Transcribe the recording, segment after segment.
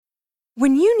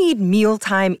When you need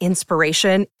mealtime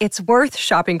inspiration, it's worth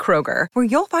shopping Kroger, where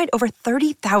you'll find over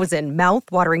 30,000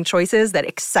 mouth-watering choices that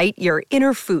excite your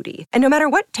inner foodie. And no matter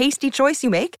what tasty choice you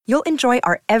make, you'll enjoy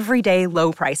our everyday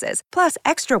low prices, plus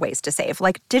extra ways to save,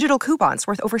 like digital coupons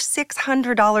worth over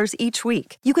 $600 each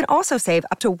week. You can also save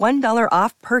up to $1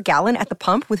 off per gallon at the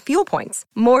pump with fuel points.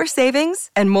 More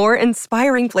savings and more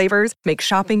inspiring flavors make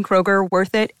shopping Kroger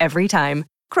worth it every time.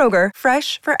 Kroger,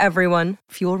 fresh for everyone.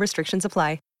 Fuel restrictions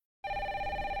apply.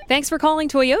 Thanks for calling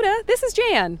Toyota. This is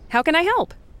Jan. How can I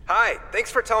help? Hi,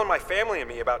 thanks for telling my family and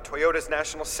me about Toyota's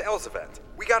national sales event.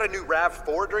 We got a new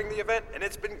RAV4 during the event, and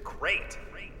it's been great.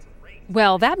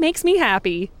 Well, that makes me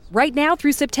happy. Right now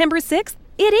through September 6th,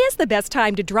 it is the best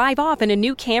time to drive off in a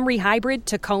new Camry Hybrid,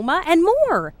 Tacoma, and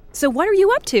more. So what are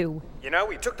you up to? You know,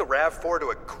 we took the RAV4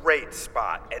 to a great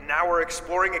spot, and now we're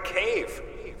exploring a cave.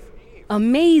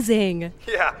 Amazing.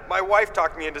 Yeah, my wife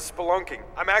talked me into spelunking.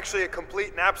 I'm actually a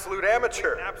complete and absolute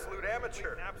amateur.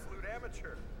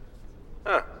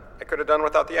 Huh, I could have done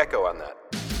without the echo on that.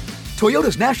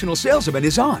 Toyota's national sales event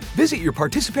is on. Visit your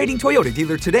participating Toyota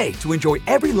dealer today to enjoy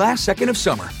every last second of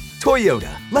summer.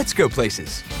 Toyota, let's go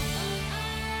places.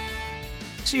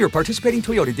 See your participating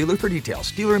Toyota dealer for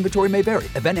details. Dealer inventory may vary.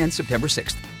 Event ends September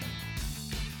 6th.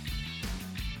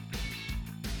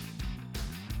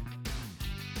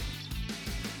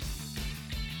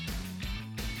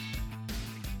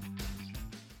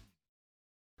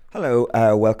 Hello,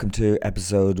 welcome to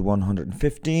episode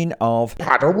 115 of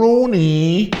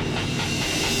Padaroni.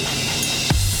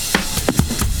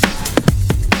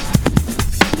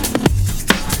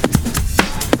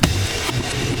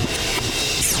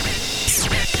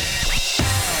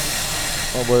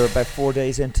 Well, we're about 4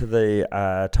 days into the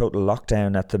total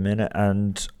lockdown at the minute,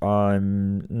 and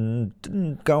I'm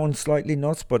going slightly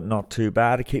nuts, but not too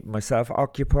bad. Keeping myself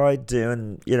occupied,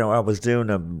 doing, I was doing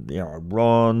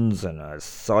runs and a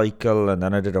cycle, and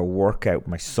then I did a workout with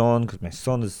my son, because my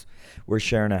son we're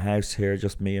sharing a house here,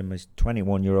 just me and my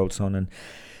 21-year-old son, and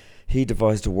he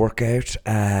devised a workout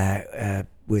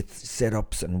with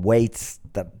sit-ups and weights,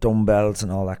 dumbbells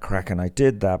and all that crack, and I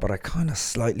did that, but I kind of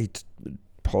slightly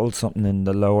pulled something in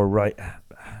the lower right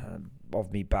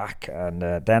of me back, and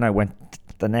then I went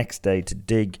the next day to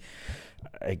dig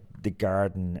the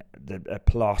garden, a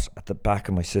plot at the back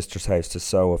of my sister's house to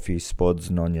sow a few spuds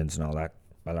and onions and all that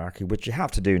malarkey, which you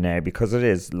have to do now because it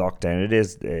is lockdown. It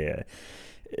is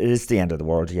the end of the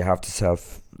world. You have to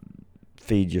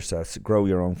feed yourself, grow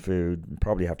your own food,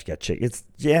 probably have to get chicken. It's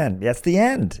the end. Yeah, it's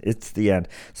the end.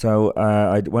 So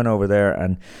I went over there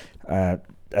and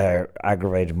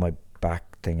aggravated my back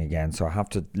thing again, so I have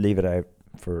to leave it out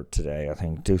for today. I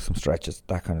think do some stretches,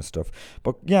 that kind of stuff.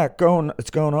 But yeah,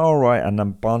 it's going all right, and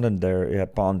I'm bonding there. Yeah,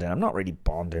 bonding. I'm not really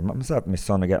bonding. Myself and my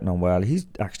son are getting on well. He's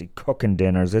actually cooking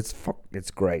dinners. It's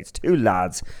great. It's two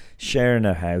lads sharing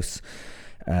a house,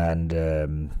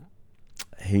 and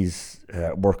he's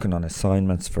working on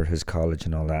assignments for his college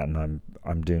and all that, and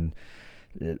I'm doing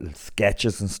little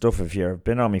sketches and stuff. If you've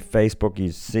been on my Facebook,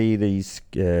 you see these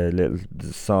little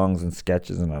songs and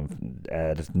sketches, and I'm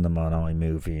editing them on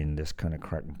iMovie and this kind of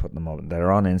crack and putting them up.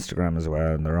 They're on Instagram as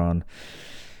well, and they're on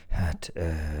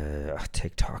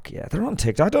TikTok. Yeah, they're on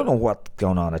TikTok. I don't know what's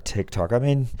going on at TikTok. I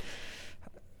mean,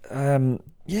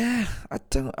 yeah, I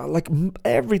don't like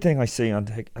everything I see on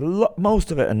TikTok.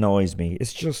 Most of it annoys me.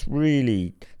 It's just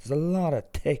really, there's a lot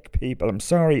of tick people. I'm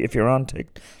sorry if you're on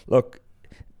TikTok. Look,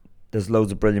 there's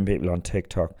loads of brilliant people on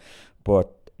TikTok,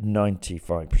 but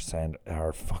 95%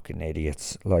 are fucking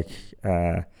idiots. Like,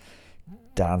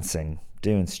 dancing,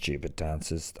 doing stupid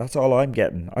dances. That's all I'm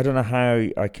getting. I don't know how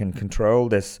I can control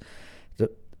this.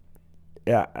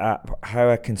 How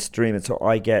I can stream it so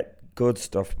I get good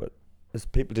stuff, but there's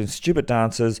people doing stupid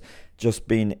dances, just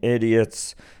being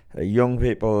idiots. Young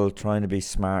people trying to be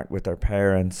smart with their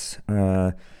parents.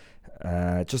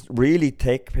 Just really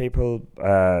thick people,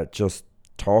 just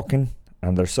talking,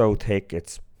 and they're so thick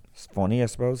it's funny, I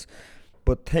suppose.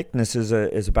 But thickness is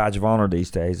a badge of honor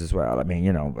these days as well. I mean,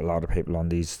 a lot of people on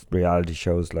these reality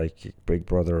shows like Big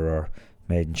Brother or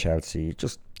Made in Chelsea,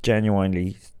 just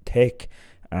genuinely thick,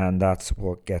 and that's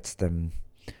what gets them.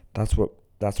 That's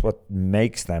what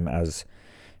makes them as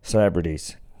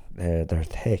celebrities. They're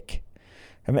thick.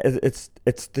 I mean, it's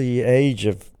the age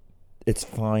of it's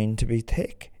fine to be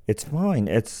thick. It's fine.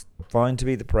 It's fine to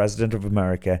be the president of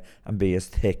America and be as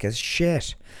thick as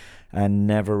shit, and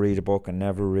never read a book and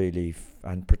never really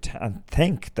and pretend and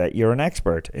think that you're an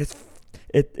expert.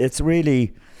 It's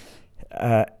really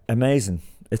amazing.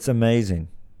 It's amazing.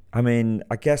 I mean,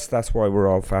 I guess that's why we're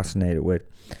all fascinated with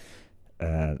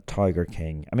Tiger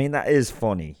King. I mean, that is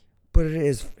funny, but it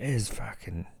is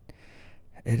fucking.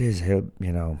 It is,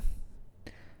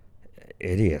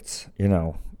 idiots, you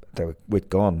know, with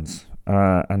guns.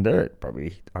 And they're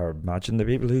probably, I imagine, the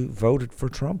people who voted for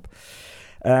Trump.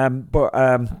 But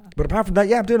apart from that,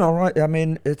 yeah, I'm doing all right. I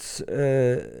mean,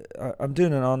 I'm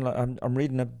doing an online. I'm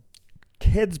reading a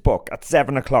kids book at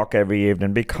 7:00 every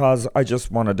evening because I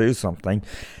just want to do something.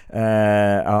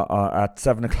 At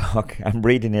 7:00, I'm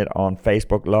reading it on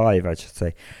Facebook Live, I should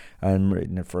say. I'm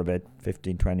reading it for about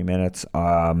 15-20 minutes.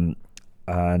 And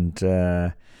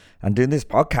doing this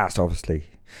podcast, obviously.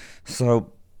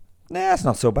 So, it's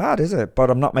not so bad, is it?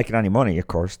 But I'm not making any money, of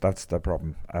course. That's the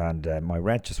problem. And my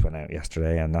rent just went out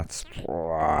yesterday, and that's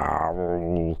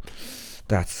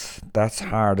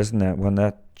hard, isn't it? When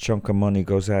that chunk of money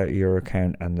goes out of your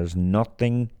account and there's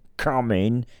nothing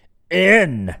coming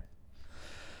in.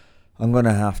 I'm going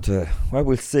to have to... Well,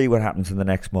 we'll see what happens in the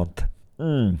next month.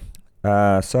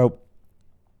 So,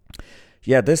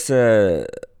 yeah, this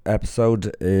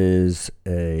episode is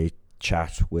a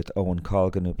chat with Owen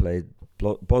Colgan, who played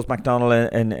Buzz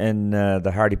McDonnell in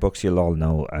the Hardy Books. You'll all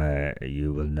know,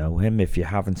 you will know him if you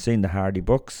haven't seen the Hardy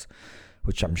Books,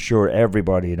 which I'm sure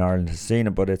everybody in Ireland has seen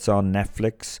it, but it's on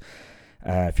Netflix.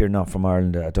 If you're not from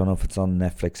Ireland, I don't know if it's on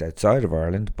Netflix outside of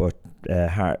Ireland, but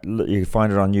you can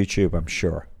find it on YouTube, I'm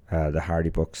sure, the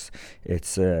Hardy Books.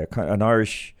 It's an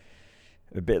Irish,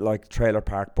 a bit like Trailer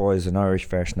Park Boys, an Irish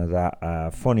version of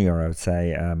that. Funnier, I would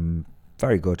say.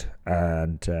 Very good.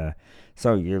 And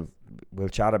so we'll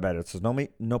chat about it. So there's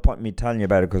no point in me telling you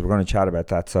about it because we're going to chat about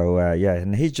that. So yeah,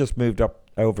 and he's just moved up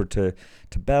over to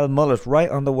Belmullet,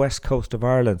 right on the west coast of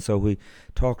Ireland. So we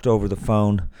talked over the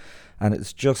phone, and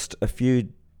it's just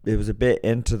it was a bit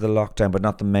into the lockdown, but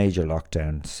not the major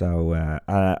lockdown. So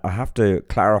I have to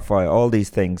clarify all these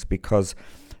things because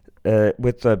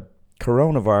with the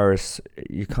coronavirus,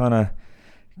 you kind of,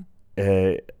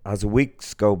 as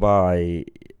weeks go by,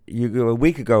 a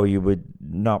week ago you would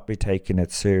not be taking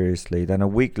it seriously. Then a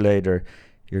week later,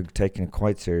 you're taking it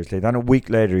quite seriously. Then a week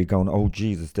later, you're going, oh,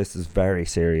 Jesus, this is very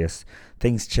serious.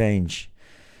 Things change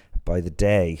by the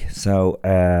day. So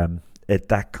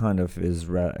that kind of is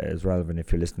relevant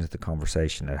if you're listening to the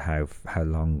conversation at how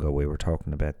long ago we were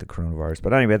talking about the coronavirus.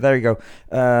 But anyway, there you go.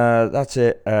 That's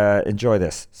it. Enjoy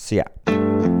this. See ya.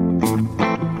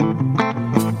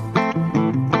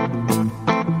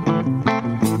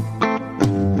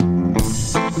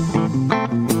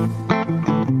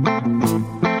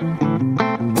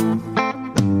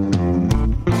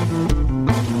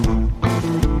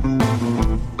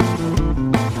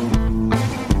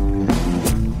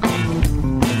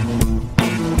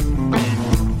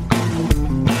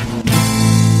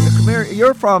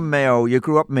 You're from Mayo. You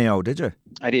grew up in Mayo, did you?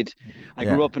 I did. I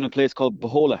grew up in a place called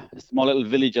Bohola, a small little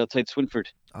village outside Swinford.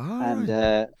 Oh, and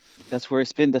that's where I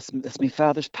spent. That's my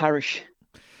father's parish.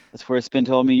 That's where I spent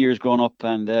all my years growing up.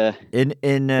 And in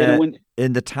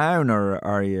the town, or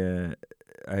are you?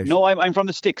 No, I'm from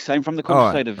the sticks. I'm from the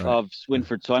countryside of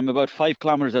Swinford. So I'm about 5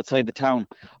 kilometres outside the town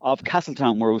of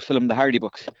Castletown, where we filmed the Hardy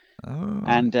Books. Oh.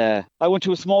 And I went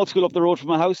to a small school up the road from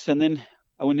my house, and then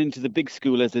I went into the big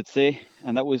school, as they'd say,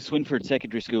 and that was Swinford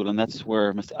Secondary School, and that's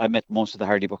where I met most of the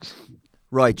Hardy Books.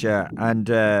 Right, yeah. And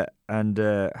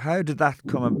how did that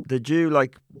come? Did you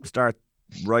start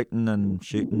writing and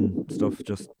shooting stuff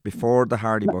just before the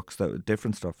Hardy Books? That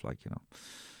different stuff,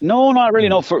 No, not really.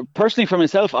 No, personally for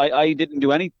myself, I didn't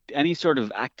do any sort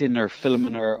of acting or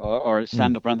filming or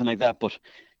stand up or anything like that. But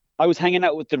I was hanging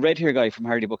out with the red hair guy from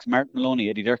Hardy Books, Martin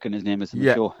Maloney, Eddie Durkin, his name is in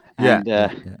the show, and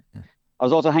I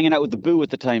was also hanging out with the Boo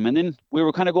at the time, and then we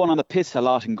were kind of going on the piss a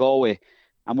lot in Galway,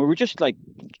 and we were just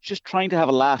trying to have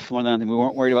a laugh more than anything. We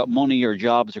weren't worried about money or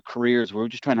jobs or careers. We were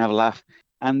just trying to have a laugh.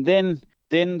 And then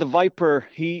the Viper,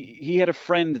 he had a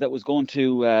friend that was going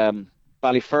to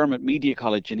Ballyfermot Media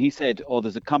College, and he said, "Oh,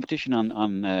 there's a competition on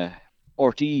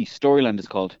RTE, Storyland is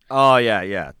called." Oh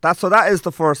yeah. That is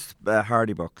the first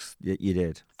Hardy Books you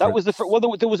did. That was the first. Well,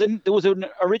 there was an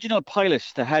original pilot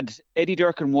that had Eddie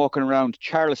Durkin walking around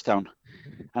Charlestown.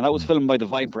 And that was filmed by the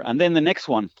Viper. And then the next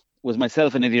one was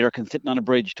myself and Eddie Durkin sitting on a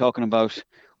bridge talking about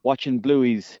watching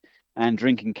Blueies and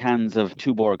drinking cans of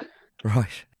Tuborg.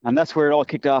 Right. And that's where it all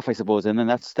kicked off, I suppose. And then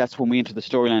that's when we entered the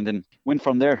Storyland and went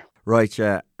from there. Right,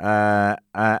 yeah.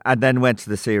 And then went to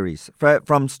the series.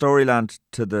 From Storyland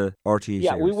to the RTE series.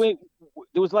 Yeah,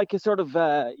 there was like a sort of,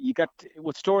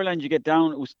 with Storyland you get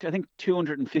down, it was I think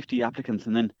 250 applicants.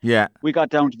 And then we got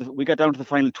down to the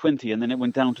final 20, and then it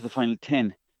went down to the final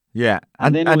 10. Yeah,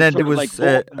 and then there was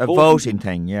a voting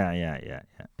thing. Yeah.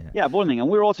 Yeah, voting, and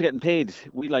we were also getting paid.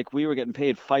 We were getting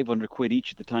paid 500 quid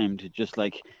each at the time to just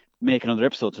make another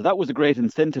episode. So that was a great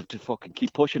incentive to fucking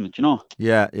keep pushing it,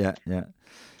 Yeah.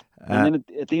 And then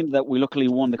at the end of that, we luckily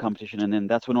won the competition. And then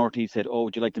that's when RT said, "Oh,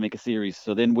 would you like to make a series?"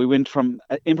 So then we went from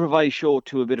an improvised show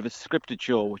to a bit of a scripted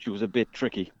show, which was a bit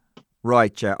tricky.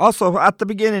 Right, yeah. Also, at the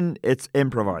beginning, it's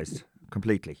improvised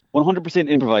completely. 100%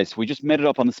 improvised. We just made it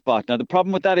up on the spot. Now, the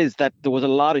problem with that is that there was a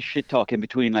lot of shit talk in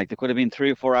between. Like, there could have been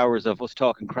 3 or 4 hours of us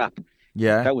talking crap.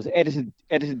 Yeah. That was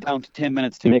edited down to 10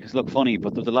 minutes to make us look funny,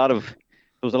 but there was a lot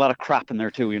of crap in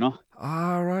there too, you know?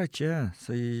 All right, yeah.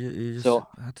 So you just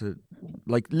had to,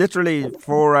 like, literally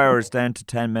 4 hours down to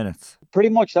 10 minutes. Pretty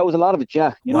much, that was a lot of it,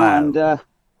 yeah. You Wow. know, and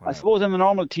I suppose in the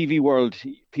normal TV world,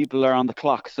 people are on the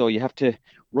clock, so you have to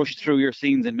rush through your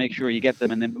scenes and make sure you get them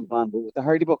and then move on. But with the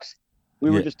Hardy Books, we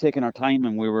were just taking our time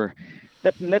and we were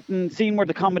seeing where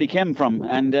the comedy came from.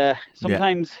 And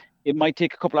sometimes it might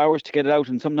take a couple of hours to get it out,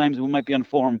 and sometimes we might be on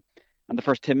form and the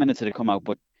first 10 minutes it'd come out.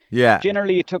 But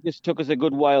generally it took us a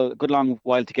good long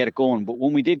while to get it going. But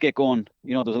when we did get going,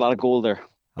 you know, there's a lot of gold there.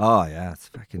 Oh yeah, it's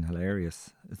fucking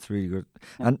hilarious. It's really good.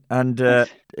 And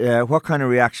what kind of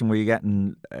reaction were you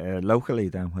getting locally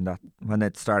then when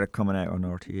it started coming out on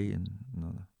RTE and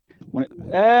all that?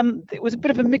 It was a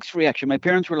bit of a mixed reaction. My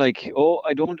parents were like, "Oh,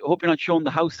 I hope you're not showing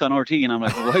the house on RT," and I'm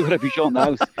like, well, "Why would I be showing the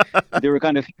house?" They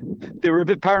were a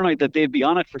bit paranoid that they'd be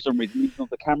on it for some reason. You know,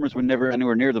 the cameras were never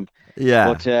anywhere near them. Yeah.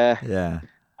 But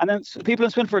and then people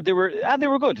in Swinford, they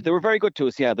were good. They were very good to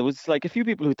us. Yeah, there was like a few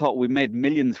people who thought we made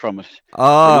millions from it.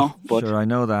 Oh, you know? Sure, I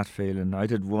know that feeling. I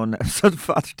did one episode of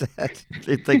Father Dead.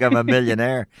 They'd think I'm a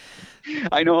millionaire.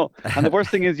 I know. And the worst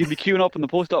thing is you'd be queuing up in the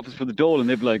post office for the dole and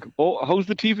they'd be like, "Oh, how's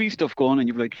the TV stuff going?" And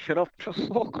you'd be like, "Shut up, just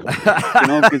fuck." You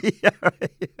know,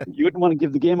 you wouldn't want to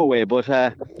give the game away. But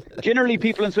generally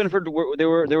people in Swinford they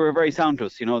were very sound to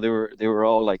us, you know, they were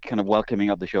all like kind of welcoming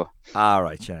of the show. All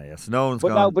right, yeah. So no one's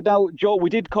But now, Joe,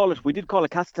 we did call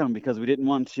it Castletown because we didn't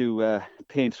want to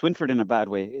paint Swinford in a bad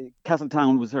way.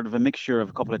 Castletown was sort of a mixture of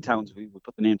a couple of towns. We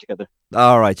put the name together.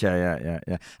 All right, yeah.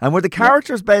 And were the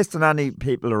characters based on any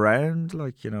people around?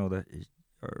 Like, you know,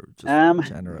 or just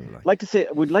general?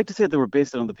 We'd like to say they were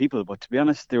based on other people, but to be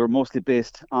honest, they were mostly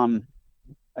based on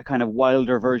a kind of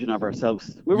wilder version of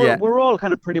ourselves. We were all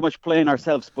kind of pretty much playing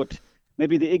ourselves, but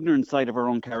maybe the ignorant side of our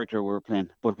own character we were playing.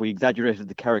 But we exaggerated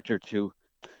the character to,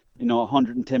 you know,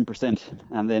 110%,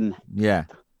 and then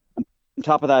on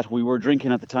top of that, we were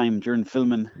drinking at the time during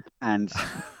filming, and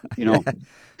you know,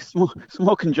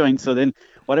 smoking joints. So then,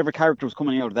 whatever character was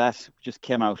coming out of that just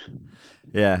came out.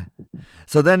 Yeah.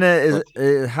 So then, is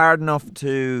it hard enough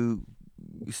to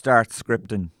start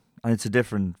scripting? And it's a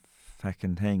different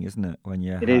fucking thing, isn't it? When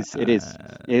you it is.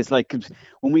 It's like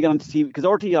when we got onto TV, because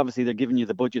RT obviously they're giving you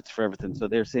the budgets for everything, so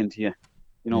they're saying to you,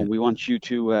 you know, we want you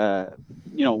to,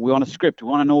 you know, we want a script. We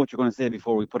want to know what you're going to say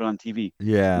before we put it on TV.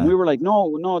 Yeah. And we were like,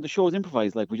 no, the show is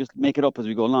improvised. Like, we just make it up as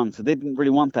we go along. So they didn't really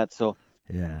want that. So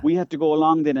we had to go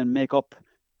along then and make up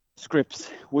scripts,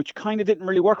 which kind of didn't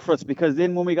really work for us, because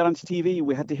then when we got onto TV,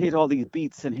 we had to hit all these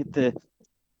beats and hit the,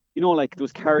 you know, like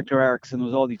those character arcs and there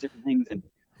was all these different things. And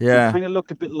we kind of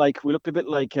looked a bit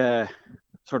like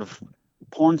sort of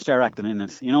porn star acting in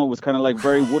it. You know, it was kind of like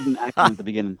very wooden acting at the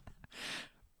beginning.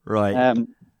 Right.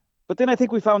 But then I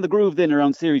think we found the groove then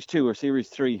around series 2 or series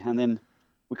 3, and then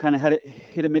we kind of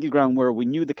hit a middle ground where we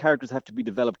knew the characters have to be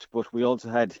developed, but we also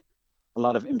had a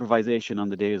lot of improvisation on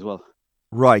the day as well.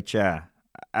 Right, yeah.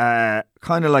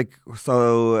 Kind of like,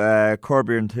 so Curb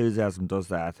Your Enthusiasm does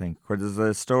that, I think, where there's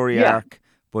a story arc,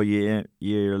 but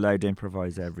you're allowed to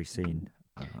improvise every scene.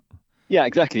 Yeah,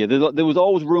 exactly. There was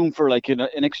always room for like an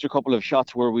extra couple of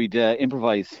shots where we'd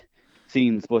improvise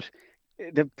scenes, but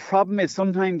the problem is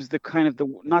sometimes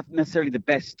not necessarily the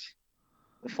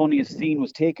funniest scene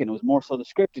was taken. It was more so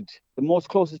the most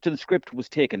closest to the script was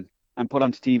taken and put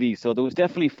onto TV. So there was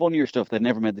definitely funnier stuff that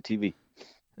never made the TV.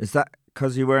 Is that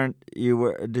because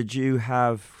did you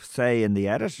have say in the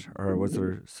edit, or was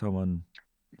there someone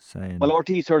saying? Well,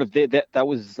 RT sort of that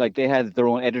was like they had their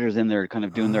own editors in there kind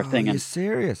of doing their thing. Are you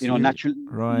serious? You know, natural.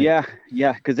 Right.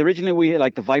 Yeah. Because originally we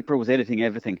like the Viper was editing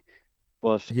everything.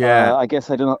 But I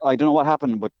guess I don't know what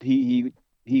happened. But he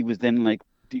was then like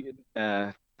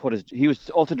he was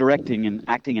also directing and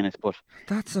acting in it. But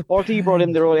that's RT brought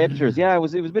in their own editors. Yeah, it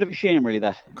was a bit of a shame really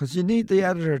that. Because you need the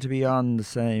editor to be on the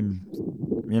same,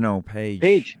 you know,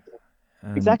 page.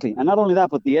 Exactly, and not only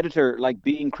that, but the editor, like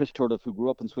being Chris Turduff, who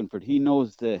grew up in Swinford, he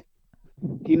knows the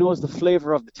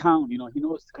flavour of the town. You know, he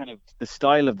knows the kind of the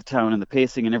style of the town and the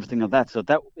pacing and everything like that. So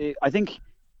that I think.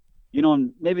 You know,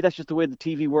 maybe that's just the way the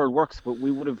TV world works, but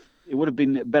it would have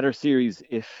been a better series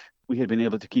if we had been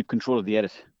able to keep control of the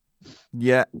edit.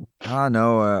 Yeah,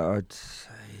 no, I'd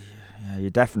say, you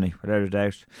definitely, without a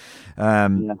doubt.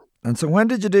 And so when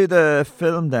did you do the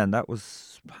film then? That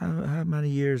was how many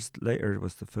years later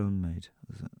was the film made?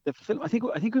 Was it? The film, I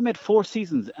think we made 4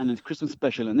 seasons and a Christmas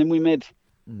special, and then we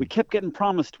kept getting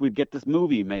promised we'd get this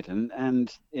movie made, and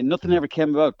nothing ever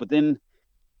came about. But then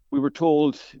we were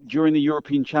told during the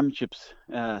European Championships,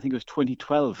 I think it was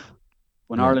 2012,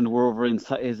 when Ireland were over in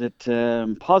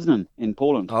Poznan in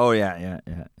Poland. Oh yeah.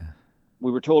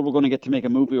 We were told we're going to get to make a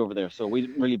movie over there, so we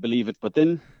didn't really believe it. But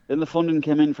then the funding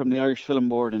came in from the Irish Film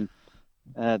Board and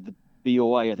the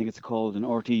BOI, I think it's called, and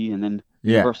RTE, and then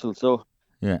Universal. So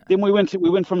then we went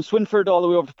from Swinford all the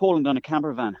way over to Poland on a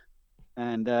camper van,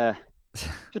 and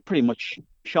just pretty much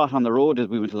shot on the road as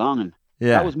we went along. And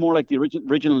that was more like the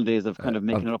original days of kind of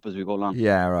making it up as we go along.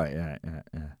 Yeah, right. Yeah.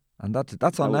 And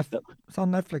that's on Netflix. It's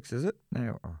on Netflix, is it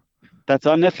now? That's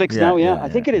on Netflix now. Yeah, I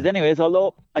think it is. Anyways,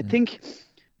 although I think.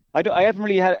 I haven't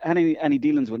really had any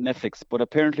dealings with Netflix, but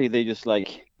apparently they just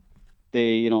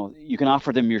you can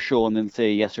offer them your show and then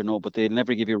say yes or no, but they'll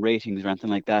never give you ratings or anything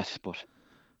like that. But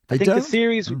I think the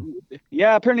series,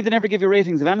 apparently they never give you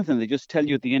ratings of anything. They just tell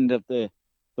you at the end of the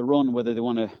run whether they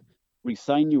want to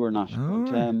re-sign you or not.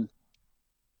 But,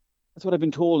 that's what I've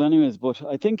been told anyways. But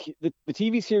I think the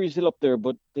TV series is still up there,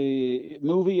 but the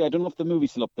movie, I don't know if the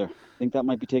movie's still up there. I think that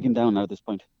might be taken down now at this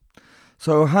point.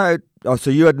 So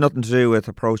so you had nothing to do with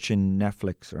approaching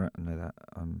Netflix or anything like that?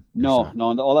 No,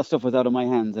 all that stuff was out of my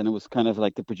hands, and it was kind of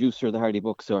like the producer of the Hardy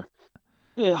Books or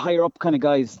higher up kind of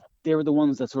guys. They were the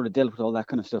ones that sort of dealt with all that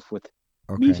kind of stuff with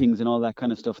meetings and all that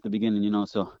kind of stuff at the beginning,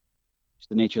 so it's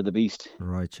the nature of the beast.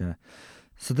 Right, yeah.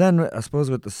 So then I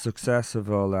suppose with the success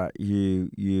of all that,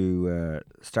 you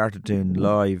started doing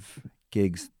live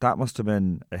gigs. That must have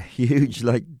been a huge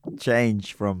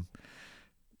change from...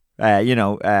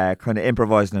 kind of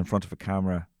improvising in front of a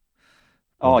camera.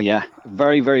 Oh yeah,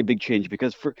 very very big change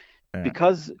because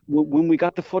when we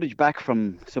got the footage back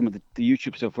from some of the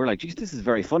YouTube stuff, we're like, geez, this is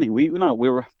very funny. We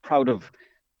were proud of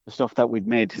the stuff that we'd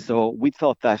made, so we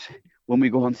thought that when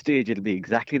we go on stage, it'll be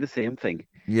exactly the same thing.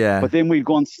 Yeah. But then we'd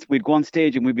go on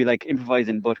stage and we'd be like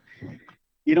improvising, but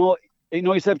you know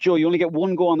yourself, Joe, you only get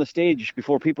one go on the stage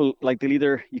before people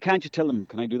you can't just tell them,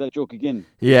 can I do that joke again?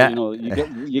 Yeah.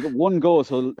 You get one go.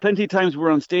 So plenty of times we're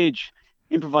on stage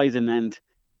improvising, and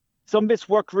some bits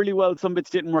worked really well, some bits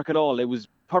didn't work at all. It was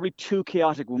probably too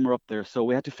chaotic when we're up there. So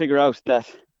we had to figure out that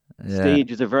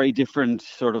stage is a very different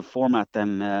sort of format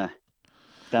than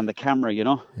the camera,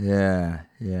 Yeah.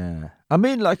 I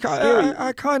mean, I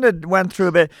kind of went through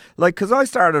a bit, because I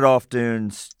started off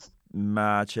doing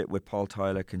match it with Paul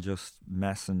Tyler and just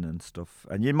messing and stuff,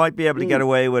 and you might be able to get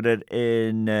away with it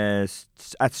in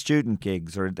at student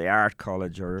gigs or the art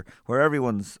college or where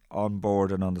everyone's on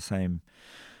board and on the same.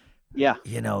 Yeah,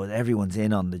 everyone's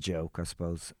in on the joke, I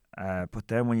suppose. But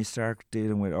then when you start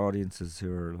dealing with audiences who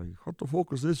are like, "What the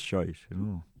fuck is this shite?"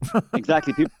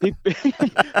 Exactly.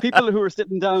 People who are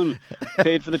sitting down,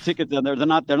 paid for the tickets, and they're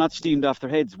not steamed off their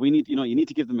heads. We need, you need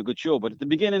to give them a good show. But at the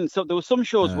beginning, so there was some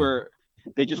shows where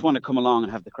they just want to come along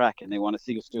and have the crack, and they want to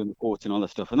see us doing the quotes and all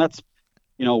that stuff. And that's,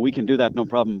 we can do that, no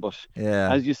problem. But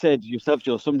as you said yourself,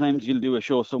 Joe, sometimes you'll do a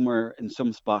show somewhere in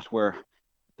some spot where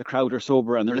the crowd are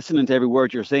sober and they're listening to every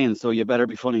word you're saying, so you better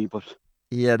be funny. But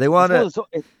yeah, they want to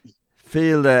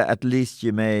feel that at least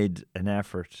you made an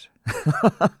effort.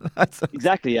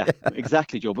 Exactly, yeah.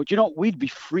 Exactly, Joe. But we'd be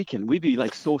freaking. We'd be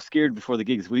so scared before the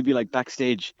gigs. We'd be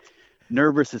backstage,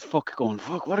 nervous as fuck, going,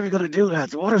 fuck, what are we going to do,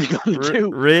 lads? What are we going to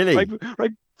do? Really?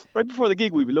 Right before the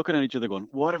gig, we'd be looking at each other going,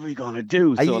 what are we going to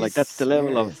do? So, that's the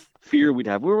level of fear we'd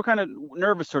have. We were kind of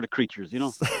nervous sort of creatures,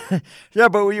 Yeah,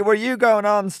 but were you going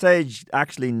on stage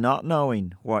actually not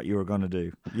knowing what you were going to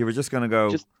do? You were just going to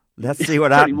go, let's see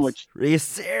what happens. Much. Are you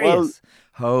serious?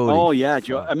 Oh, yeah,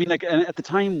 Joe. I mean, at the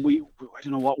time, I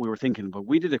don't know what we were thinking, but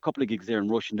we did a couple of gigs there in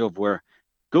Rush and Dove where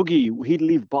Googie, he'd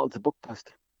leave bottles of Buckfast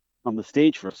on the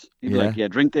stage for us. He'd be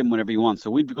like, drink them whenever you want.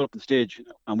 So we'd go up on stage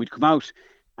and we'd come out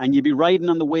and you'd be riding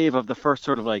on the wave of the first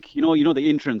sort of the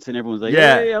entrance, and everyone's like,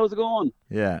 hey, how's it going?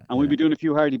 Yeah. And we'd be doing a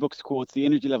few Hardy Books quotes, the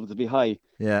energy levels would be high.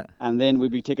 Yeah. And then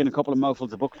we'd be taking a couple of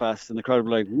mouthfuls of Buckfast and the crowd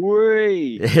would be like, way.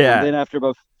 Yeah. And then after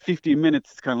about 15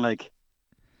 minutes, it's kind of like,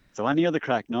 so any other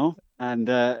crack, no? And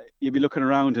you'd be looking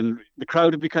around and the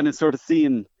crowd would be kind of sort of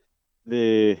seeing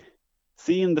the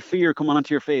fear come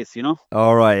onto your face,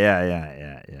 All right,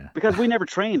 yeah. Because we never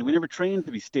trained. We never trained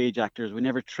to be stage actors. We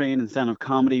never trained in stand-up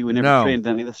comedy. We never trained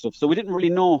any of this stuff. So we didn't really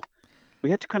know. We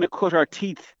had to kind of cut our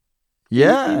teeth.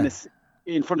 Yeah.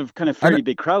 In front of kind of fairly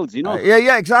big crowds,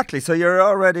 Yeah, exactly. So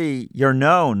you're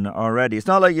known already. It's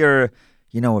not like you're,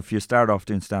 if you start off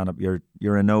doing stand-up,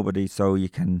 you're a nobody, so you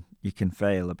can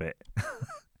fail a bit.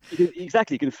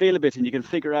 Exactly. You can fail a bit and you can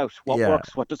figure out what Yeah.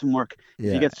 works, what doesn't work. If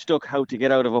Yeah. you get stuck, how to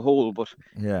get out of a hole. But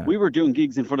Yeah. we were doing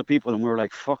gigs in front of people and we were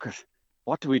like, fuck it.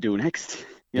 What do we do next?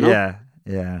 You know? Yeah.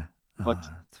 Yeah. But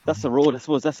Oh, that's the road, I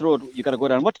suppose. That's the road you got to go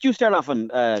down. What did you start off on,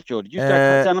 Joe? Did you start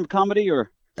Uh, stand-up comedy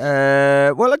or?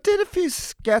 well, I did a few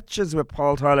sketches with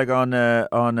Paul Tyler on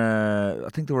I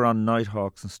think they were on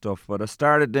Nighthawks and stuff. But I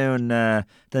started doing then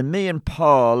me and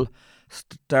Paul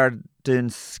started doing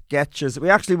sketches. We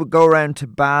actually would go around to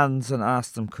bands and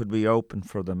ask them could we open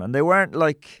for them, and they weren't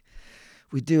like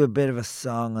we do a bit of a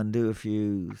song and do a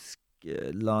few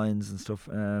lines and stuff,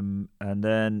 and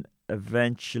then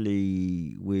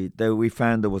eventually we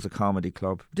found there was a comedy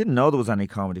club. We didn't know there was any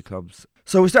comedy clubs.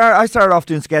 So I started off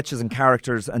doing sketches and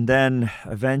characters, and then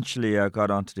eventually I got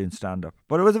on to doing stand-up.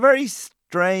 But it was a very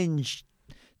strange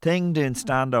thing doing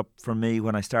stand-up for me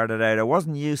when I started out. I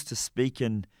wasn't used to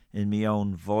speaking in my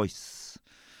own voice.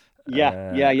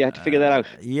 Yeah, you had to figure that out.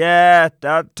 Yeah,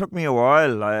 that took me a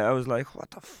while. I was like, what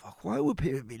the fuck? Why would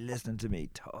people be listening to me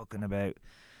talking about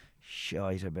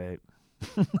shite about...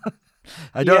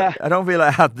 I don't feel I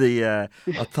have the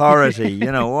authority.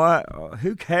 You know what?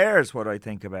 Who cares what I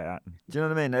think about it? Do you know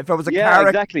what I mean? If I was a character,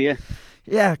 exactly.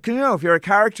 Yeah, you know, if you're a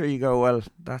character, you go, well,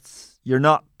 you're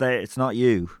not there. It's not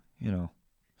you. You know,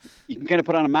 you can kind of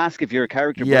put on a mask if you're a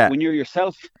character. Yeah. But when you're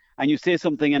yourself and you say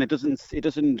something and it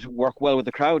doesn't work well with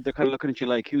the crowd, they're kind of looking at you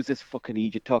like, who's this fucking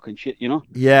idiot talking shit? You know?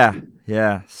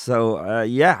 Yeah. So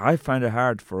I found it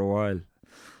hard for a while.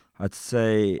 I'd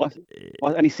say. What?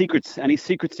 Any secrets? Any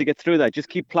secrets to get through that? Just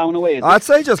keep plowing away. I'd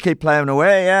say just keep plowing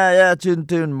away. Yeah.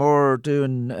 Doing more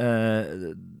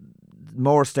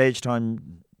stage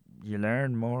time. You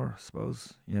learn more, I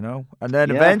suppose. You know, and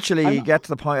then eventually you get to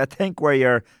the point, I think, where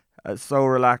you're so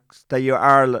relaxed that you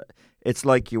are. It's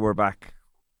like you were back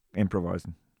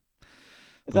improvising.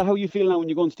 Is that how you feel now when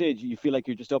you go on stage? You feel like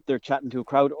you're just up there chatting to a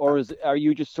crowd, or are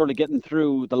you just sort of getting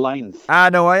through the lines?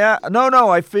 No,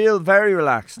 I feel very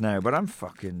relaxed now, but I'm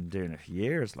fucking doing it for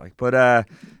years, like. But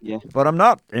but I'm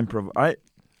not I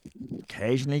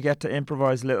occasionally get to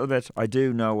improvise a little bit. I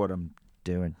do know what I'm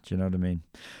doing. Do you know what I mean?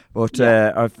 But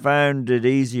I found it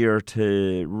easier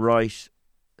to write.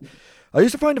 I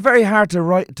used to find it very hard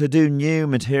to do new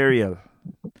material.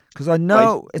 Because I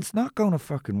know it's not going to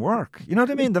fucking work. You know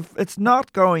what I mean? It's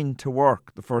not going to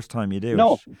work the first time you do it.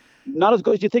 No, not as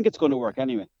good as you think it's going to work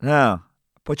anyway. No,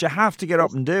 but you have to get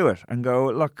up and do it and go,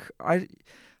 look, I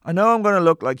know I'm going to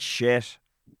look like shit.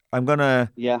 I'm going to...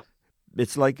 Yeah.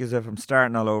 It's like as if I'm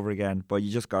starting all over again, but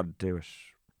you just got to do it.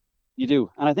 You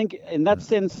do. And I think in that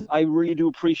sense, I really do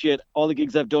appreciate all the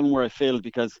gigs I've done where I failed,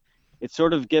 because it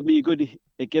sort of gave me a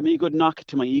good knock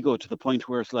to my ego, to the point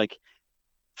where it's like,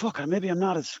 fuck, maybe I'm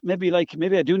not as, maybe I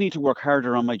do need to work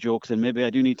harder on my jokes, and maybe I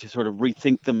do need to sort of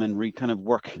rethink them and kind of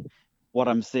work what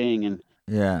I'm saying. And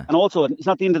also, it's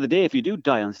not the end of the day if you do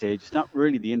die on stage. It's not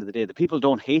really the end of the day. The people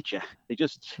don't hate you. They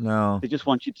just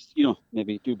want you to,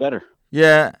 maybe do better.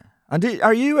 Yeah. And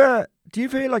do you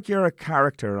feel like you're a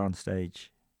character on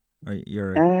stage?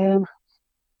 Or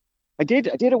I did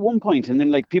at one point, and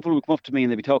then like people would come up to me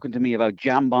and they'd be talking to me about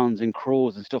jambons and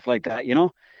crows and stuff like that, you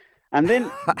know. And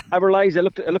then I realised, I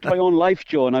looked at my own life,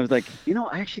 Joe, and I was like,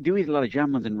 I actually do eat a lot of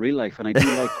jambons in real life, and I do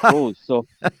like crows. So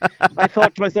I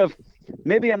thought to myself,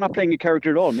 maybe I'm not playing a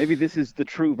character at all. Maybe this is the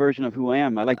true version of who I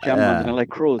am. I like jambons and I like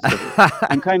crows. So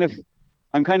I'm kind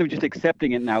of just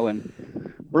accepting it now and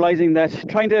realising that,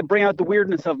 trying to bring out the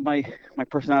weirdness of my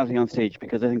personality on stage,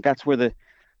 because I think that's where the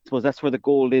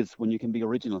gold is, when you can be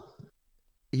original.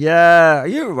 Yeah,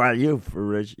 you're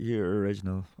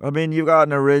original. I mean, you've got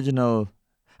an original.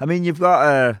 I mean, you've got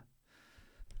I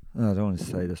don't want to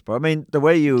say this, but I mean, the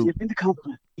way you... the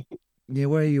compliment. Yeah,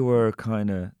 where you were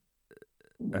kind of...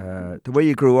 the way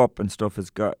you grew up and stuff has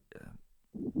got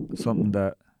something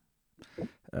that...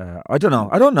 I don't know.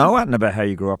 I don't know anything about how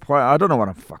you grew up. I don't know what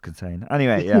I'm fucking saying.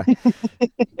 Anyway, yeah.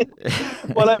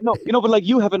 Well, but like,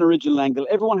 you have an original angle.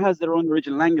 Everyone has their own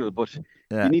original angle, but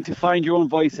you need to find your own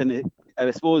voice and,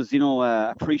 I suppose,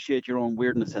 appreciate your own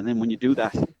weirdness. And then when you do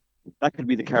that, that could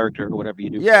be the character or whatever you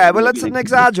do. Yeah, well, it's an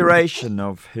exaggeration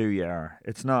of who you are.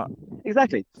 It's not...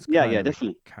 Exactly. Yeah,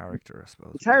 definitely. Character, I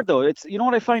suppose. It's hard, though. It's,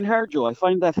 what I find hard, Joe? I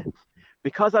find that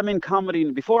because I'm in comedy,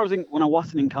 when I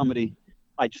wasn't in comedy,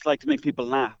 I just like to make people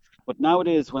laugh. But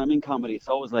nowadays, when I'm in comedy, it's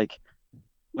always like,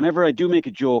 whenever I do make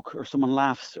a joke or someone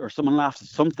laughs at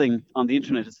something on the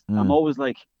internet, I'm always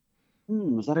like,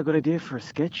 is that a good idea for a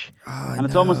sketch? And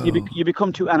it's almost, you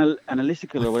become too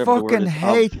analytical or whatever. I fucking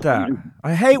hate that.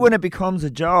 I hate when it becomes a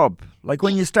job. Like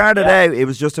when you started out, it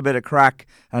was just a bit of crack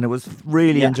and it was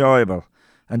really enjoyable.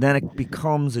 And then it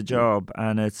becomes a job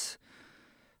and it's...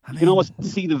 You can almost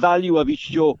see the value of each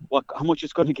joke, how much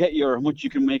it's going to get you or how much you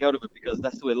can make out of it, because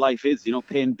that's the way life is,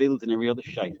 paying bills and every other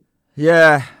shite.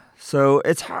 Yeah, so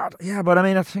it's hard. Yeah, but I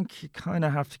mean, I think you kind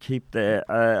of have to keep the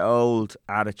old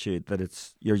attitude that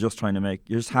you're just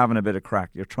having a bit of crack.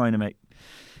 You're trying to make.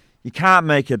 You can't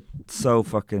make it so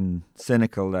fucking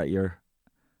cynical that you're.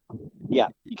 Yeah,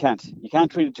 you can't. You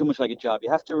can't treat it too much like a job. You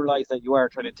have to realize that you are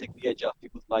trying to take the edge off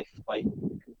people's life by,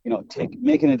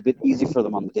 making it a bit easy for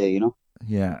them on the day.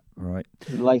 Yeah, right.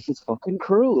 Life is fucking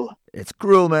cruel. It's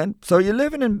cruel, man. So you're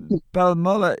living in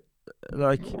Balmullet,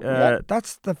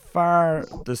 that's the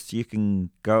farthest you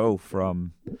can go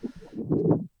from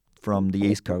the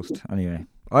East Coast, anyway.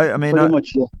 I mean, pretty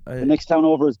much. Yeah. The next town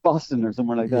over is Boston or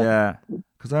somewhere like that. Yeah,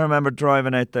 because I remember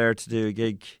driving out there to do a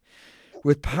gig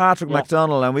with Patrick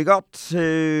MacDonald, and we got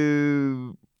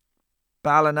to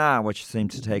Ballina, which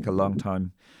seemed to take a long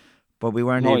time, but we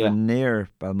weren't even near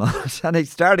Balmullet, and it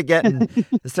started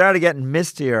getting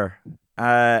mistier.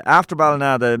 After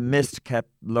Ballina, the mist kept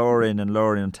lowering and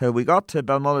lowering until we got to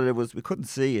Balmullet. We couldn't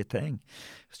see a thing.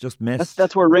 It was just mist.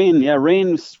 That's where rain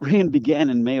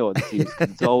began in Mayo. It seems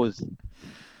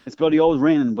it's bloody always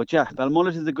raining. But yeah,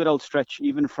 Balmullet is a good old stretch,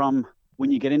 even from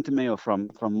when you get into Mayo from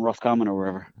Roscommon or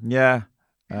wherever. Yeah,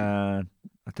 I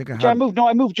think I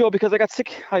moved, Joe, because I got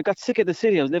sick. I got sick of the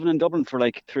city. I was living in Dublin for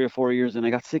like 3 or 4 years, and I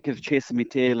got sick of chasing my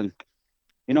tail. And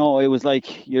it was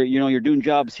like you're doing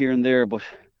jobs here and there, but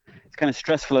it's kind of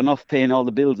stressful enough paying all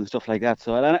the bills and stuff like that.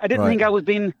 So I didn't think I was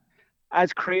being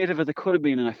as creative as I could have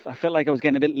been, and I felt like I was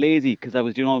getting a bit lazy because I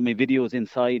was doing all my videos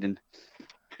inside, and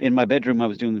in my bedroom I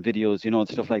was doing the videos, and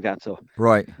stuff like that. So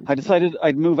I decided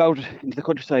I'd move out into the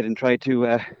countryside and try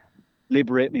to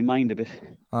liberate my mind a bit.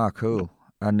 Ah, cool.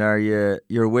 And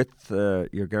you're with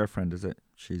your girlfriend, is it?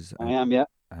 I am, yeah.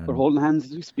 We're holding hands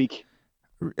as we speak.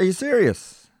 Are you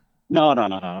serious? No.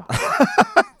 The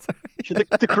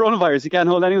coronavirus, you can't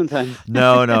hold anyone's hand.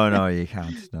 No, you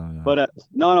can't. No. But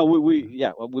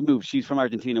we moved. She's from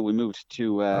Argentina. We moved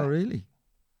to. Oh, really?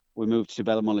 We moved to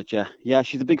Balmullet. Yeah. Yeah,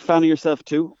 she's a big fan of yourself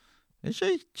too. Is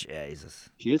she? Jesus.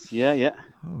 She is. Yeah.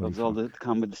 Loves all the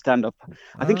comedy, the stand-up.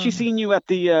 I think she's seen you at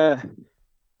the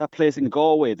that place in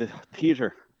Galway, the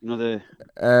theatre. The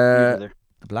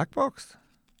Black Box.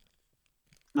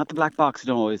 Not the Black Box.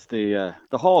 No, it's the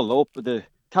hall, the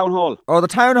town hall. Oh, the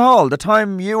town hall. The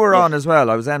time you were on as well.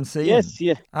 I was MCing. Yes,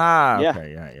 yeah. Ah,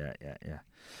 okay, yeah.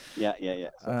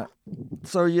 Yeah.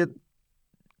 So you're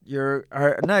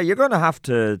now you're going to have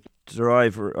to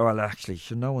drive. Well, actually,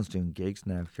 no one's doing gigs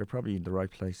now. You're probably in the right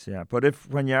place, yeah. But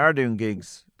when you are doing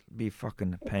gigs, it'd be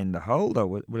fucking a pain in the hole, though.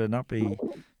 Would it not be?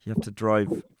 You have to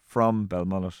drive from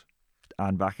Balmullet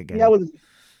and back again. Yeah, well, the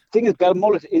thing is,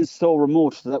 Balmullet is so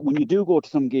remote that when you do go to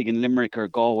some gig in Limerick or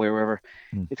Galway or wherever,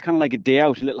 it's kind of like a day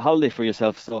out, a little holiday for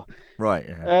yourself. So, right.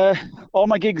 Yeah. All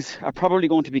my gigs are probably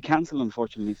going to be cancelled,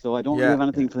 unfortunately. So I don't really have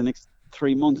anything for the next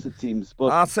 3 months, it seems.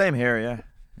 But same here.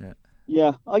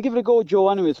 Yeah. I'll give it a go, Joe.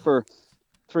 Anyways, for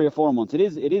 3 or 4 months. It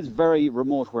is very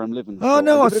remote where I'm living. Oh, so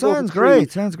no, it sounds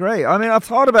great. Sounds great. I mean, I've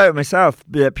thought about it myself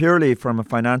purely from a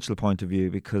financial point of view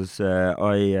because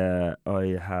I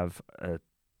have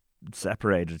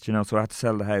separated, so I had to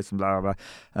sell the house and blah, blah, blah.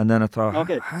 And then I thought,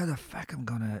 how the fuck am I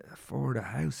going to afford a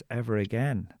house ever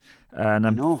again? And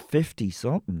I'm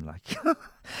 50-something, like.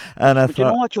 And I thought, you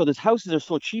know what, Joe? These houses are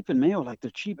so cheap in Mayo. Like,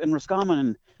 they're cheap in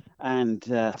Roscommon and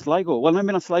Sligo. Well,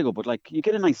 maybe not Sligo, but, like, you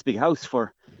get a nice big house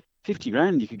for 50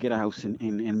 grand. You could get a house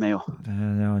in Mayo.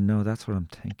 No, that's what I'm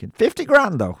thinking. 50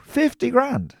 grand, though. 50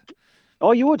 grand.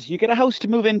 Oh, you would. You get a house to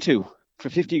move into for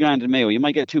 50 grand in Mayo. You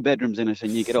might get 2 bedrooms in it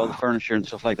and you get all the furniture and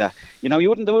stuff like that. There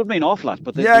would be an awful lot.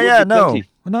 But no.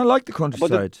 Well, I like the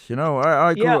countryside.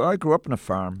 I grew up on a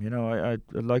farm. I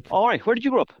like. All right. Where did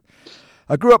you grow up?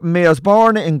 I grew up in Meath. I was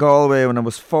born in Galway. When I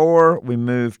was 4, we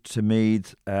moved to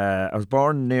Meath. I was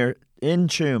born near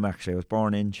Inchum, actually. I was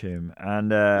born in Inchum. And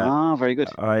very good.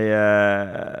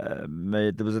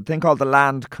 There was a thing called the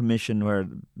Land Commission where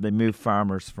they moved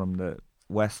farmers from the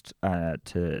west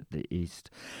to the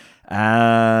east.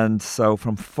 And so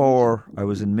from 4, I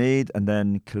was in Meath, and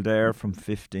then Kildare from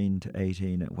 15 to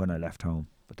 18 when I left home.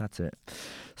 But that's it.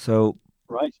 So,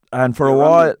 right. And for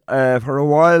a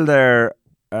while there,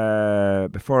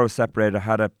 before I was separated, I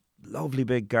had a lovely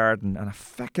big garden, and I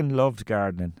fucking loved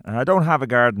gardening. And I don't have a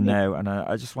garden now, and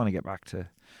I just want to get back to.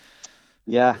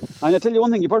 Yeah, and I tell you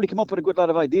one thing, you probably come up with a good lot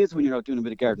of ideas when you're out doing a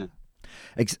bit of gardening.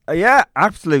 Yeah,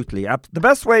 absolutely. The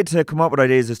best way to come up with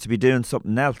ideas is to be doing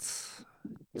something else.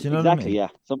 Do you know what I mean?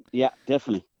 Yeah,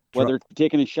 definitely. Whether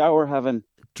taking a shower,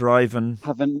 driving,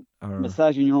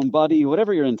 massaging your own body,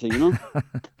 whatever you're into,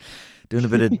 doing a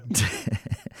bit of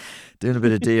Doing a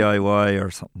bit of DIY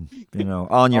or something,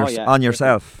 on on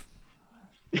yourself.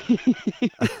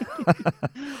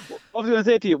 What was I going to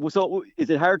say to you? So, is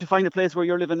it hard to find a place where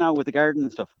you're living now with the garden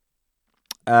and stuff?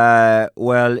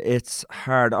 Well, it's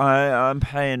hard. I'm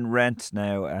paying rent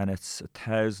now, and it's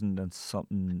 1,000 and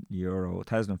something euro,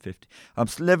 1,050. I'm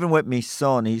living with my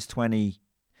son. He's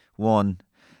 21.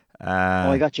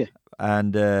 I got you.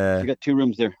 And you got 2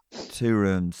 rooms there. 2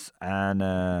 rooms, and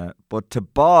but to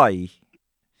buy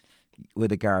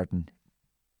with a garden,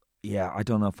 I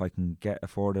don't know if I can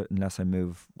afford it unless I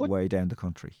move way down the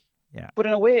country. Yeah. But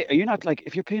in a way, are you not like,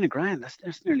 if you're paying £1,000,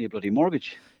 that's nearly a bloody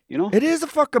mortgage, It is a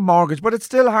fucking mortgage, but it's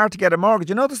still hard to get a mortgage.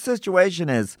 The situation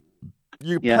is,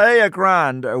 you pay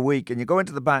 £1,000 a week, and you go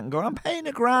into the bank and go, I'm paying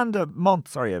 £1,000 a month.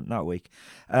 Sorry, not a week.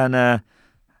 And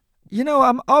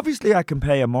obviously I can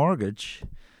pay a mortgage.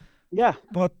 Yeah.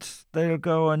 But they're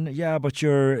going, but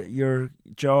your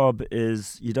job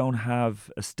is, you don't have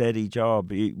a steady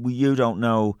job. You don't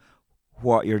know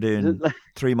what you're doing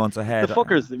 3 months ahead. The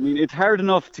fuckers, I mean, it's hard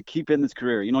enough to keep in this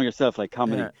career, yourself, like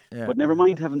comedy. Yeah. But never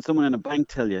mind having someone in a bank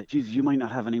tell you, geez, you might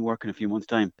not have any work in a few months'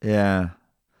 time. Yeah.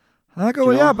 I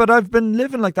go, but I've been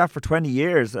living like that for 20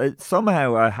 years.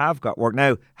 Somehow I have got work.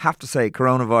 Now, have to say,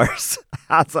 coronavirus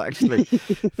has actually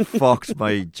fucked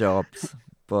my jobs.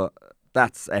 But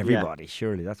that's everybody,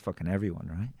 surely. That's fucking everyone,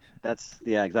 right?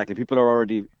 Exactly. People are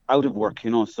already out of work,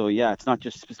 so it's not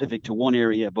just specific to one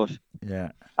area, but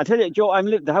I tell you, Joe,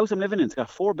 the house I'm living in, it's got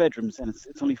 4 bedrooms and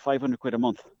it's only £500 a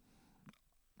month.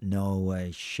 No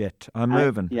way, shit. I'm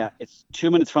moving. Yeah, it's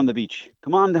 2 minutes from the beach.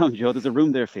 Come on down, Joe. There's a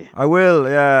room there for you. I will,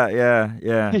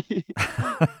 yeah.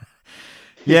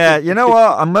 Yeah, you know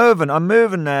what? I'm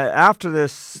moving after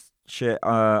this shit.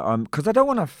 Because I don't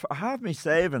want to have my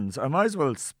savings. I might as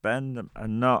well spend them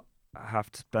and not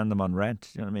have to spend them on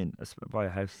rent. You know what I mean? Buy a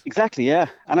house. Exactly, yeah.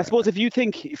 And I suppose if you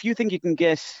think you can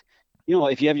get,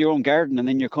 if you have your own garden and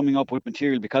then you're coming up with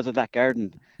material because of that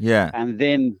garden, and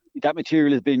then that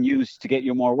material has been used to get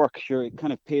you more work, sure, it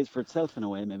kind of pays for itself in a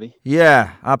way, maybe.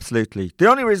 Yeah, absolutely. The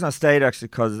only reason I stayed actually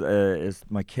because is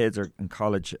my kids are in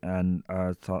college, and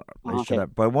I thought I should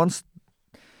have. But once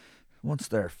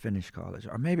they're finished college,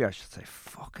 or maybe I should say,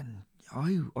 fucking.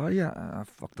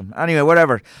 Fuck them. Anyway,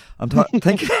 whatever. I'm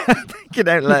thinking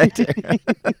out loud here.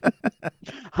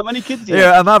 How many kids do you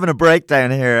have? I'm having a breakdown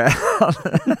here.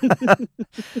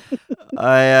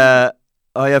 I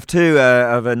have 2. I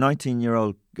have a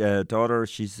 19-year-old daughter.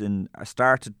 I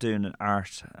started doing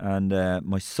art, and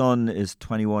my son is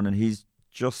 21, and he's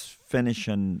just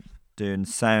finishing doing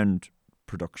sound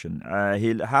production.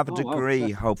 He'll have a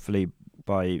degree, hopefully,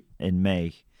 in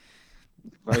May.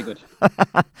 Very good.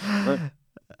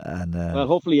 And well,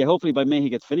 hopefully by May he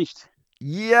gets finished.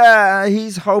 Yeah,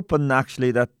 he's hoping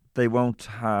actually that they won't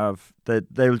have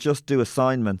that. They'll just do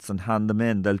assignments and hand them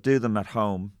in. They'll do them at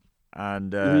home,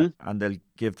 and they'll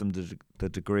give them the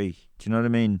degree. Do you know what I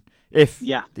mean? If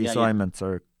the assignments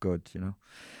are good,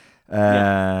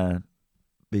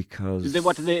 because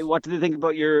what do they think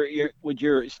about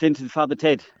your stint in Father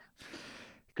Ted?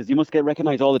 Because you must get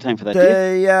recognised all the time for that.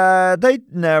 They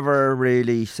never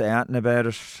really say anything about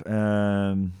it.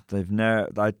 They've never.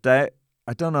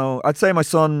 I don't know. I'd say my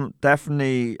son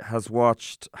definitely has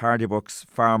watched Hardy Books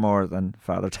far more than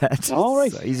Father Ted. All right.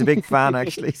 So he's a big fan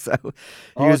actually. So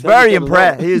he was very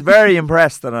impressed. He was very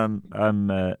impressed that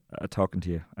I'm talking to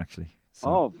you actually.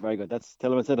 So. Very good.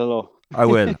 Tell him I said hello. I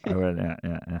will. Yeah.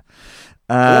 Well,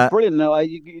 that's brilliant. Now, do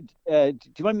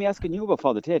you mind me asking you about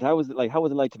Father Ted? How was it like? How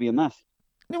was it like to be in that?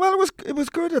 Well, it was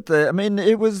good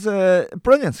it was a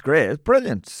brilliant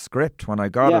script when I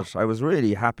got it. I was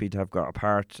really happy to have got a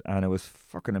part, and it was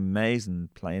fucking amazing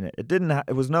playing it.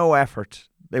 It was no effort.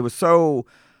 It was so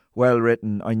well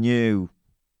written. I knew.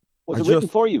 Was it written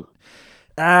for you?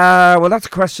 Well, that's a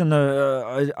question.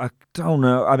 I don't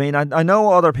know. I mean, I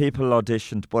know other people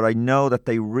auditioned, but I know that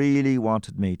they really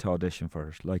wanted me to audition for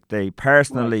it. Like, they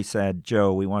personally said,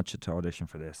 Joe, we want you to audition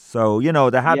for this. So,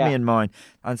 they had me in mind.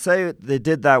 And say they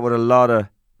did that with a lot of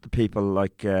the people,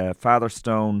 like Father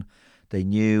Stone. They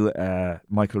knew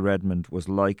Michael Redmond was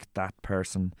like that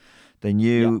person. They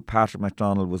knew Patrick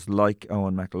MacDonald was like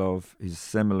Owen McLove. He's a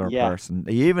similar person.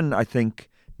 They even, I think,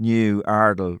 knew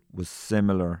Ardle was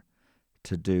similar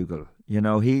to Dougal.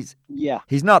 He's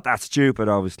not that stupid,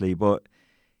 obviously, but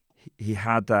he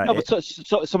had that. No, but so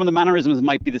some of the mannerisms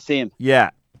might be the same. Yeah,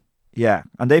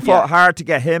 and they fought hard to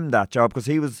get him that job because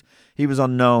he was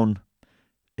unknown.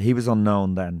 He was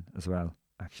unknown then as well,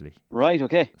 actually. Right.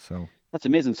 Okay. So that's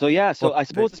amazing. So I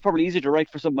suppose it's probably easier to write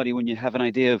for somebody when you have an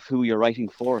idea of who you're writing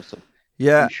for. So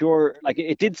yeah, I'm sure. Like,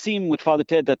 it did seem with Father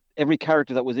Ted that every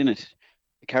character that was in it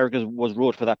the character was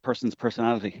wrote for that person's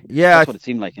personality. Yeah, that's what it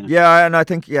seemed like. Yeah, and I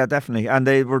think definitely, and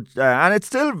they were, and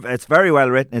it's very well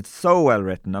written. It's so well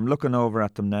written. I'm looking over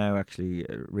at them now actually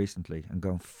recently and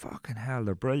going, fucking hell,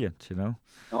 they're brilliant.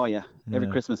 Oh yeah, every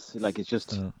Christmas, like it's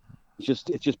just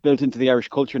built into the Irish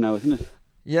culture now, isn't it?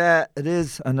 Yeah, it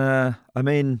is, and I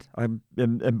mean, I'm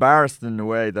embarrassed in a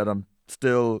way that I'm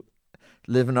still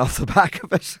living off the back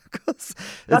of it. But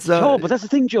that's the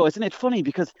thing, Joe, isn't it funny?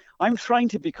 Because I'm trying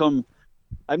to become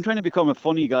a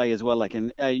funny guy as well, like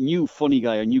a new funny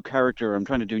guy, a new character. I'm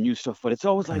trying to do new stuff, but it's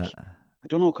always like, I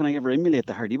don't know, can I ever emulate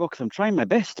the Hardy Bucks? I'm trying my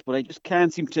best, but I just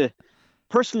can't seem to.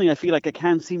 Personally, I feel like I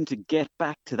can't seem to get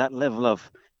back to that level of,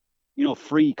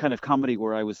 free kind of comedy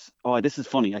where I was, this is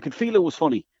funny. I could feel it was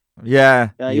funny. Yeah,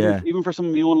 even for some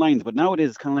of my own lines, but now it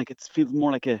is kind of like it feels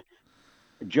more like a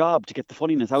job to get the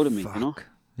funniness out of me.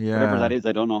 Yeah, whatever that is,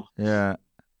 I don't know. Yeah,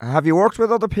 have you worked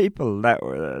with other people that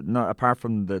were not apart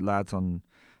from the lads on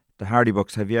the Hardy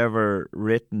Bucks? Have you ever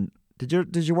written? Did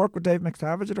you work with Dave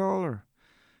McSavage at all? Or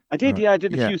I did. Yeah, I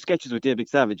did a few sketches with Dave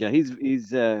McSavage. Yeah, he's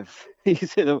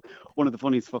one of the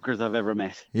funniest fuckers I've ever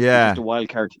met. Yeah, he's just a wild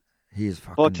card. He's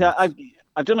fucking. But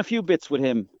I've done a few bits with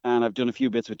him, and I've done a few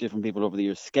bits with different people over the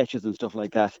years, sketches and stuff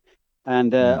like that.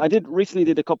 And I recently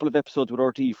did a couple of episodes with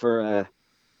RT for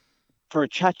a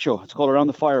chat show. It's called Around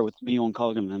the Fire with me, Owen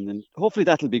Colgan, and then hopefully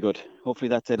that'll be good. Hopefully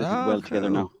that's edited well together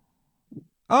now.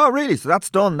 Oh, really? So that's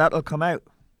done. That'll come out.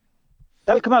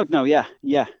 That'll come out now. Yeah.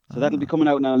 So that'll be coming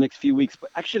out now in the next few weeks.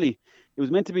 But actually, it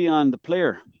was meant to be on The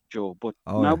Player, Joe. But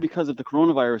now because of the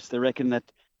coronavirus, they reckon that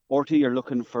RT are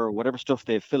looking for whatever stuff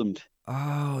they've filmed.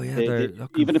 Oh, yeah.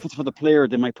 Even if it's for The Player,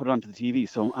 they might put it onto the TV.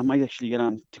 So I might actually go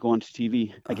onto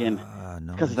TV again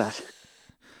because of that.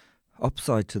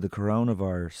 Upside to the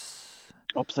coronavirus.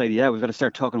 Upside, yeah. We've got to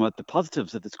start talking about the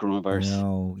positives of this coronavirus.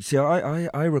 No, see,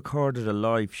 I recorded a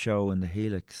live show in the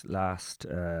Helix last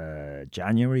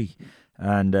January,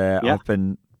 and I've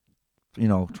been,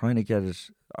 trying to get it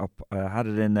up. I had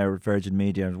it in there with Virgin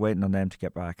Media. I was waiting on them to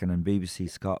get back, and then BBC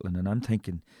Scotland. And I'm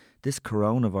thinking, this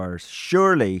coronavirus,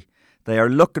 surely they are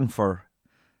looking for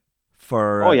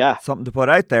something to put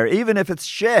out there, even if it's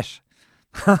shit.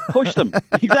 Push them.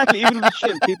 Exactly. Even if it's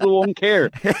shit, people won't care.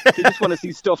 They just want to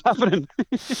see stuff happening.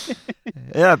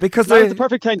 Yeah, because it's the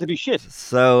perfect time to be shit.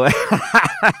 So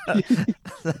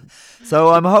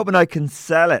I'm hoping I can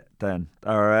sell it then.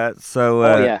 All right. So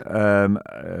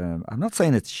I'm not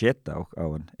saying it's shit though,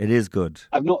 Owen. It is good.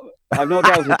 I've no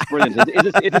doubt it's brilliant.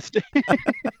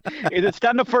 Is it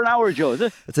stand up for an hour, Joe? Is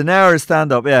it? It's an hour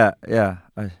stand up. Yeah.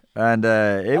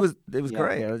 It was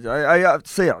great. I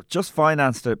see. I just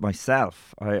financed it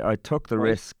myself. I took the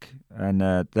risk and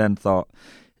then thought,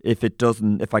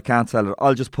 if I can't sell it,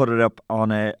 I'll just put it up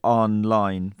on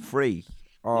online free,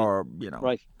 or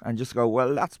and just go,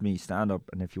 well, that's me stand up,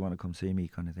 and if you want to come see me,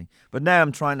 kind of thing. But now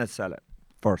I'm trying to sell it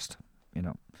first.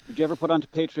 Did you ever put onto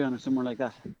Patreon or somewhere like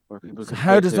that, where people? So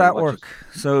how does that work?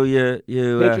 So you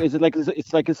is it like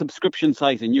it's like a subscription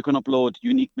site, and you can upload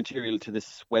unique material to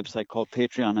this website called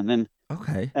Patreon, and then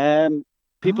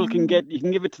people you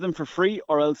can give it to them for free,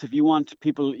 or else if you want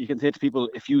people, you can say to people,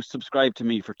 if you subscribe to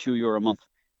me for €2 a month,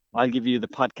 I'll give you the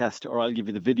podcast, or I'll give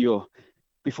you the video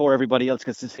before everybody else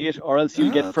gets to see it, or else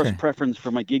you'll get first preference for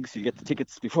my gigs. You get the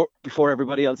tickets before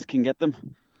everybody else can get them.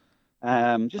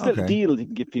 Just a little deal you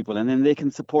can give people, and then they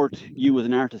can support you as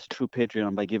an artist through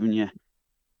Patreon by giving you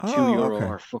 €2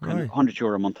 or fucking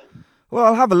 €100 a month. Well,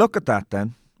 I'll have a look at that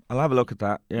then.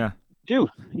 Yeah. It'll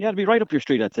be right up your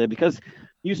street, I'd say, because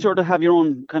you sort of have your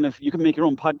own kind of. You can make your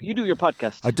own you do your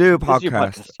podcast. I do a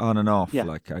podcast on and off. Yeah.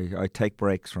 Like I take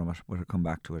breaks from it, but I come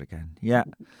back to it again. Yeah.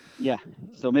 Yeah.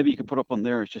 So maybe you could put up on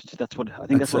there. It's just that's what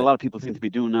a lot of people seem to be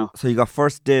doing now. So you got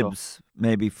first dibs,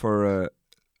 maybe for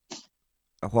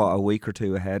a week or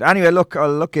two ahead. Anyway, look,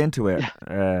 I'll look into it.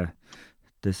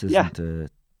 This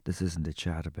isn't a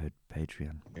chat about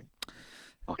Patreon.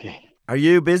 Okay. Are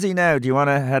you busy now? Do you want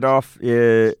to head off? Are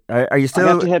you still? I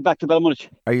have to head back to Belmullet.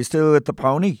 Are you still at the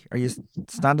pony? Are you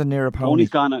standing near a pony? Pony's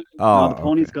gone. The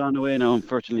pony's gone away now.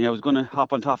 Unfortunately, I was going to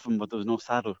hop on top of him, but there was no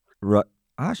saddle. Right.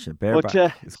 Shit,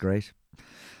 bareback is great.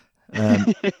 I'll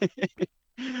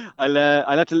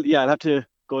have to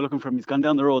go looking for him. He's gone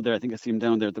down the road there. I think I see him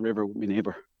down there at the river with my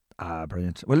neighbour.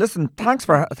 Brilliant. Well, listen, thanks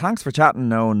for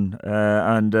chatting, Owen.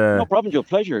 No problem, Joe.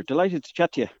 Pleasure. Delighted to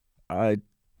chat to you. I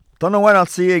don't know when I'll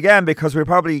see you again, because we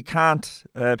probably can't.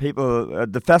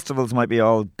 The festivals might be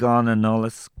all gone and all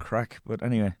this crack. But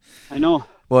anyway, I know.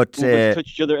 But won't touch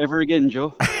each other ever again,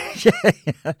 Joe.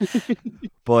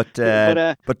 But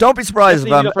don't be surprised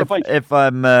if I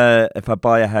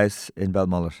buy a house in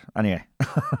Belmullet. Anyway.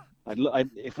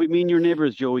 If we mean your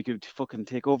neighbours, Joe, we could fucking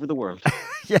take over the world.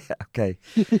 Yeah, okay.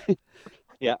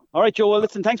 Yeah. All right, Joe. Well,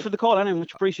 listen, thanks for the call. Anyway,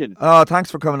 much appreciated. Oh, thanks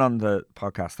for coming on the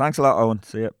podcast. Thanks a lot, Owen.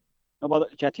 See you. No bother.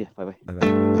 Chat to you. Bye-bye.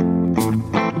 Bye-bye.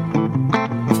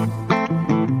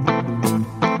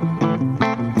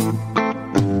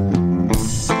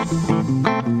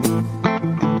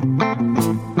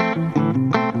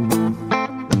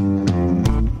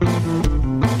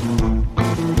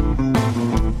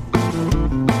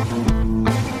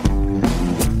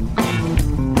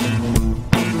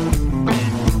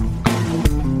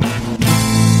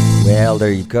 Well,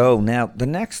 there you go. Now, the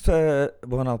next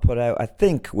one I'll put out, I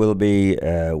think, will be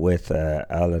with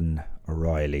Ellen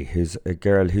O'Reilly, who's a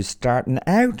girl who's starting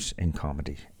out in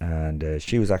comedy. And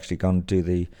she was actually going to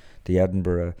do the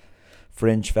Edinburgh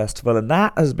Fringe Festival, and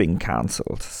that has been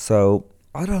cancelled. So,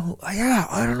 I don't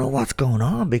know what's going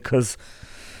on, because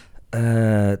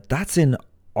that's in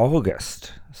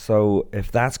August. So,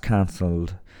 if that's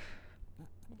cancelled,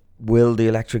 will the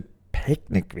Electric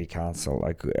Picnic be cancelled?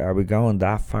 Like, are we going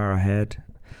that far ahead?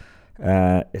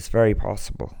 It's very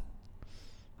possible.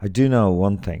 I do know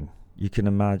one thing. You can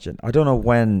imagine. I don't know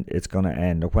when it's going to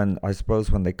end. Or I suppose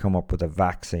when they come up with a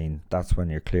vaccine, that's when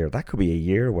you're clear. That could be a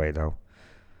year away, though.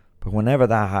 But whenever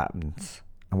that happens,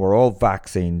 and we're all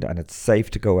vaccinated, and it's safe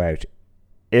to go out,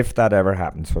 if that ever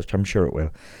happens, which I'm sure it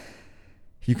will,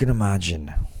 you can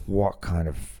imagine what kind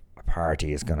of a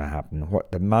party is going to happen.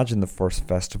 Imagine the first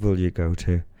festival you go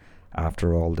to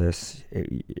after all this.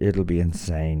 It'll be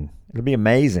insane. It'll be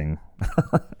amazing.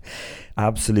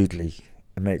 Absolutely.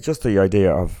 I mean, just the idea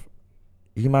of,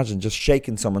 you imagine just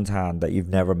shaking someone's hand that you've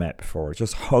never met before,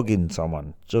 just hugging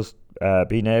someone, just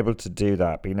being able to do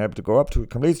that, being able to go up to a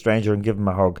complete stranger and give them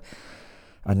a hug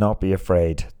and not be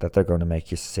afraid that they're going to make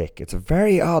you sick. It's a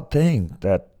very odd thing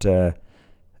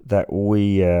that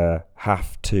we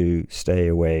have to stay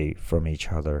away from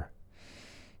each other.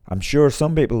 I'm sure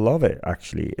some people love it,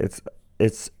 actually.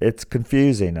 It's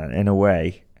confusing in a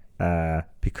way,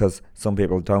 because some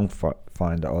people don't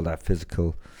find all that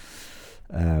physical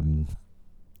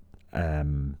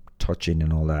touching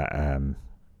and all that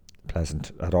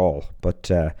pleasant at all.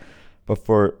 But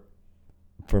for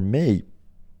me,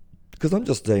 because I'm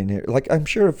just staying here, like, I'm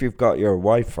sure if you've got your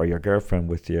wife or your girlfriend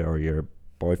with you, or your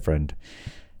boyfriend,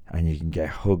 and you can get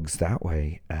hugs that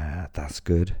way, that's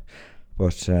good.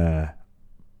 But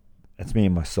it's me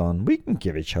and my son. We can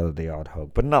give each other the odd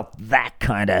hug, but not that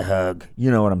kind of hug.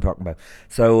 You know what I'm talking about.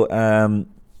 So,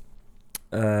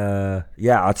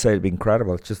 yeah, I'd say it'd be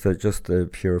incredible. It's just the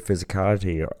pure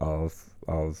physicality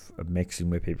of mixing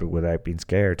with people without being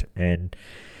scared in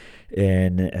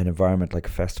an environment like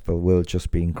a festival will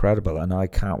just be incredible. And I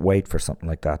can't wait for something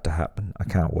like that to happen. I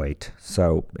can't wait.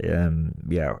 So,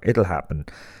 yeah, it'll happen.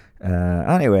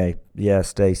 Anyway, yeah,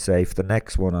 stay safe. The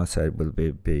next one I said will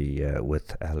be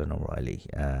with Ellen O'Reilly,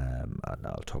 and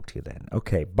I'll talk to you then.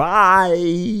 Okay,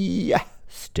 bye.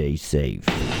 Stay safe.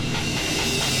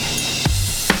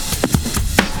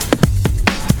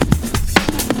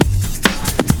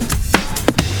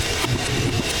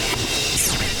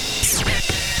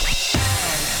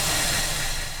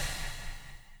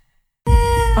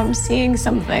 I'm seeing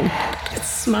something. It's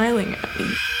smiling at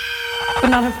me. But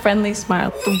not a friendly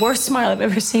smile. The worst smile I've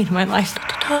ever seen in my life.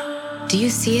 Do you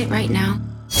see it right now?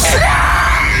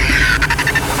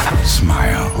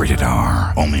 Smile. Rated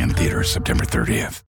R. Only in theaters September 30th.